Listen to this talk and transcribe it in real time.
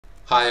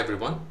Hi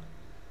everyone,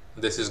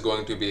 this is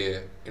going to be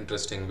an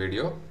interesting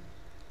video.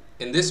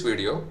 In this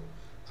video,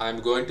 I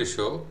am going to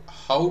show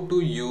how to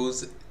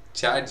use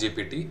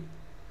ChatGPT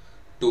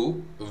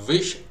to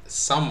wish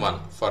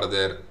someone for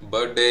their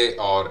birthday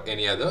or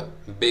any other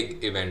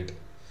big event.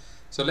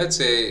 So let's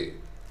say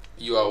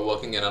you are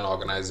working in an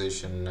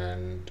organization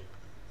and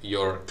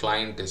your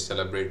client is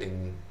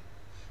celebrating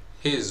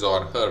his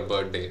or her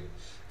birthday,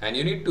 and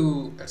you need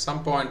to at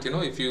some point,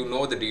 if you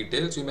know the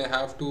details, you may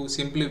have to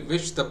simply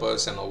wish the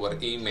person over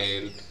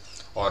email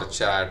or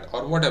chat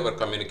or whatever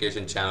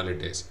communication channel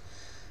it is.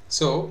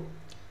 So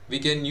we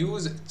can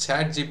use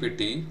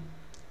ChatGPT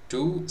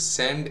to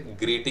send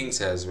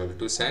greetings as well,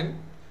 to send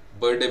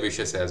birthday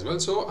wishes as well.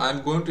 So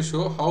I'm going to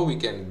show how we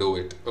can do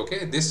it.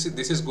 Okay, this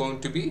is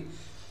going to be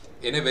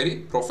in a very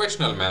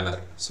professional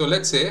manner. So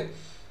let's say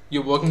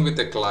you're working with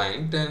a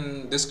client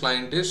and this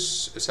client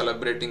is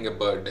celebrating a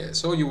birthday,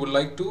 so you would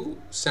like to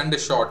send a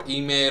short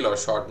email or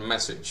short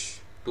message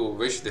to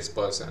wish this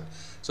person.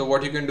 So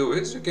what you can do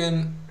is you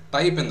can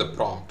type in the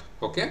prompt.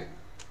 Okay,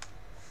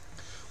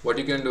 what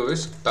you can do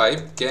is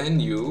type, can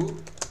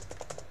you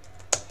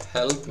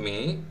help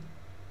me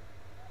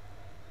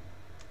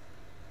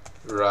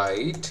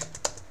write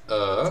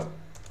a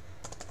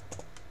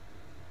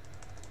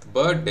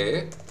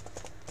birthday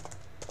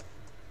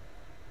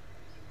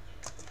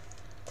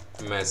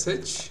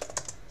message.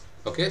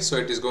 Okay, so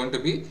it is going to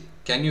be,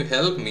 can you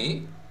help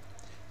me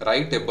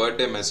write a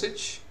birthday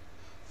message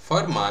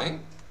for my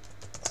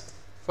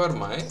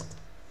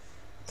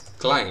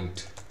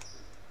client,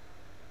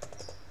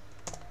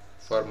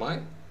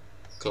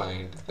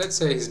 let's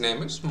say his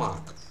name is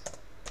Mark,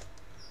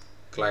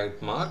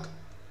 client Mark,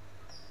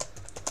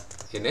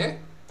 in a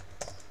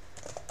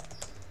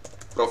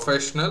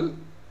professional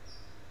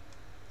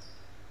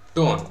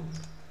tone.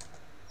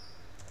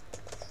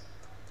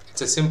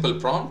 It's a simple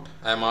prompt.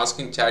 I am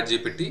asking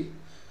ChatGPT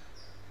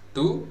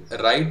to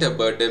write a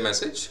birthday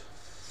message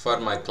for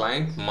my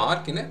client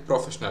Mark in a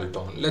professional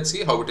tone. Let's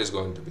see how it is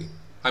going to be.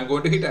 I'm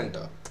going to hit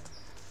enter.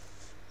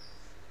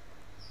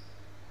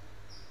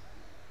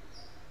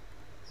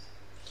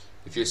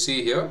 If you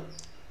see here,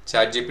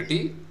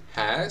 ChatGPT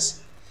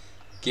has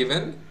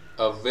given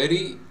a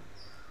very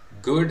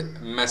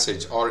good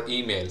message or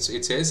email. So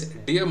it says,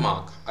 dear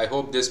Mark, I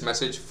hope this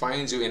message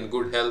finds you in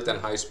good health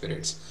and high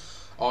spirits.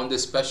 On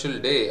this special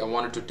day, I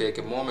wanted to take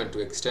a moment to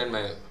extend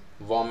my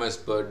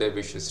warmest birthday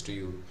wishes to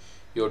you.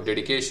 Your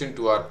dedication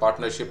to our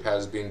partnership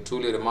has been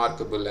truly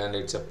remarkable, and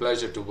it's a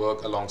pleasure to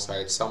work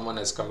alongside someone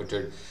as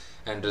committed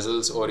and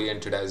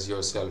results-oriented as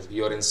yourself.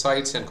 Your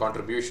insights and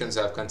contributions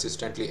have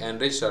consistently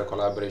enriched our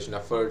collaboration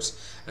efforts,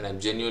 and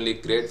I'm genuinely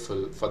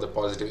grateful for the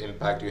positive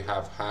impact you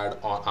have had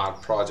on our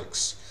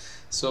projects.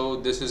 So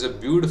this is a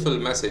beautiful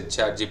message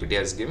ChatGPT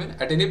has given.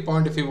 At any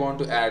point, if you want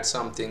to add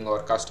something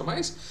or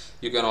customize,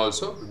 you can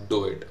also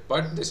do it.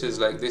 But this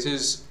is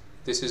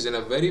in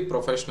a very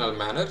professional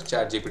manner.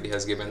 ChatGPT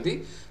has given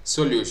the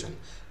solution.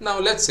 Now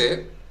let's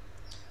say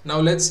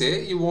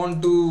you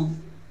want to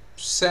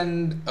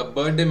send a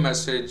birthday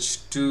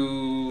message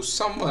to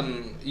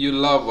someone you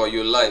love or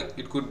you like.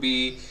 It could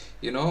be,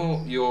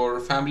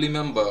 your family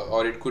member,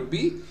 or it could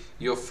be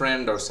your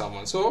friend or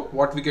someone. So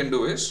what we can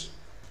do is,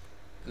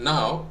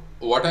 now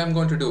what I'm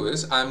going to do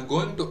is I'm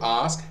going to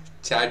ask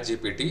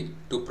ChatGPT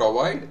to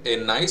provide a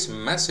nice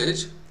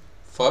message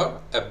for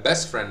a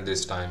best friend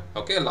this time.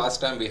 Okay, last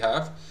time we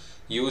have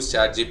used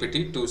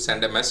ChatGPT to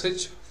send a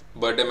message,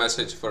 birthday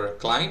message for a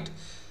client.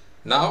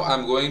 Now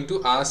I'm going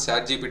to ask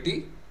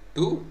ChatGPT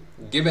to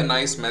give a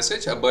nice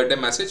message, a birthday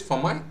message for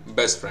my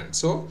best friend.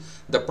 So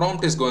the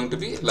prompt is going to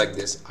be like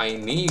this: I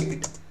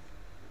need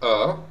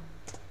a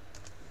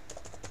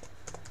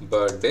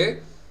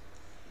birthday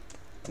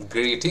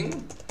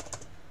greeting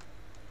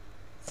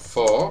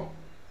for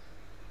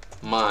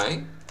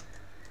my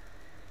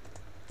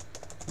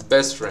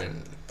best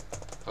friend.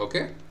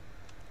 Okay,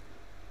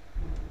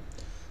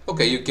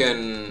 you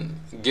can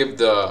give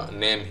the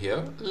name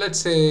here. Let's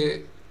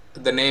say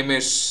the name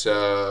is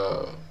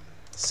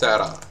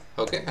Sarah.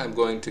 Okay, I'm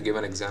going to give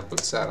an example.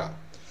 Sarah,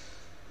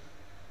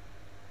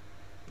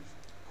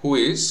 who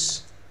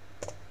is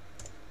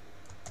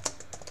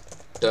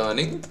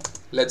turning,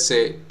 let's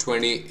say,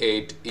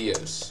 28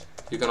 years.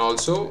 You can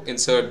also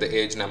insert the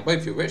age number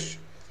if you wish.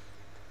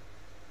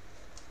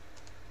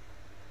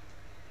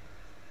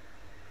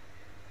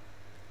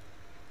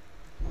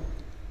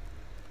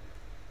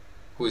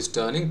 Who is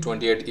turning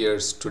 28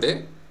 years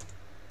today.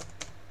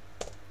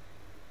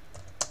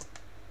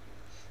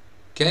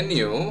 Can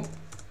you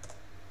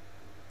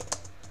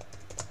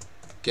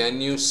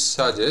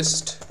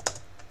suggest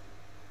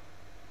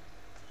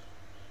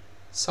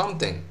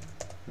something?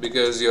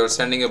 Because you're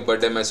sending a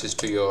birthday message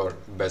to your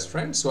best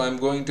friend, so I'm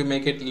going to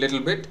make it a little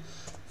bit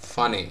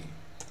funny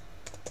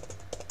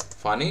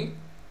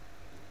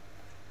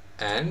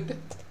and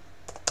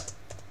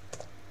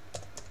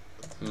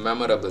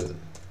memorable.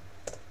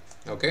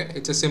 Okay,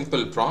 it's a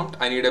simple prompt.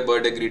 I need a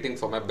birthday greeting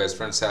for my best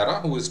friend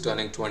Sarah, who is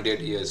turning 28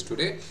 years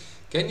today.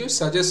 Can you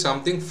suggest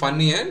something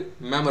funny and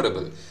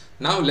memorable?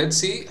 Now let's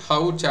see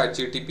how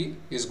ChatGPT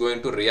is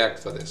going to react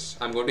for this.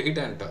 I'm going to hit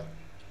enter.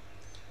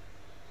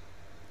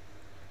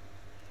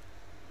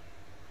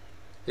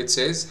 It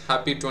says,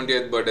 happy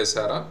 20th birthday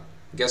Sarah.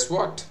 Guess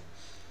what?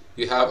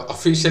 You have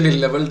officially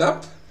leveled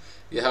up.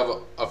 You have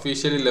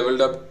officially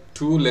leveled up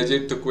to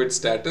legit to quit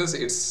status.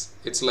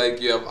 It's like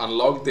you have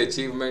unlocked the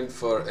achievement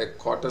for a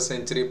quarter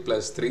century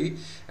plus 3,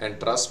 and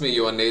trust me,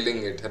 you are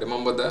nailing it.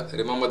 Remember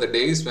the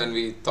days when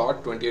we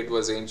thought 28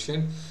 was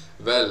ancient?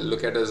 Well,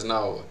 look at us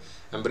now,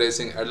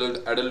 embracing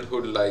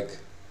adulthood like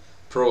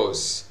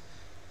pros.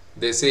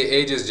 They say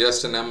age is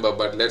just a number,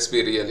 but let's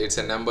be real, it's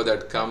a number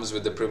that comes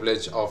with the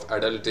privilege of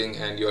adulting,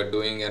 and you are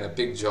doing an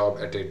epic job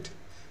at it.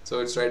 So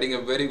it's writing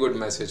a very good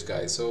message,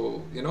 guys.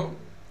 So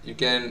you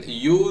can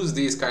use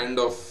these kind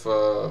of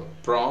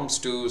prompts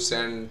to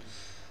send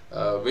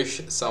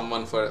wish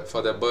someone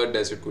for their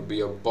birthdays. It could be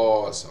your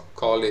boss or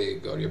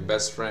colleague or your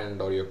best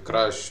friend or your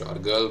crush or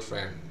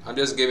girlfriend. I'm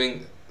just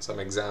giving some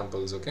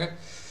examples, okay?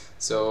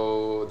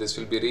 So this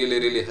will be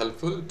really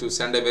helpful to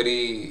send a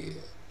very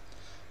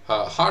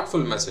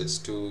heartful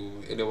message to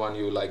anyone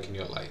you like in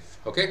your life.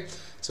 Okay,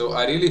 so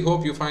I really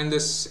hope you find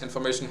this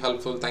information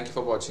helpful. Thank you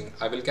for watching.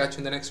 I will catch you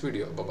in the next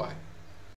video. Bye bye.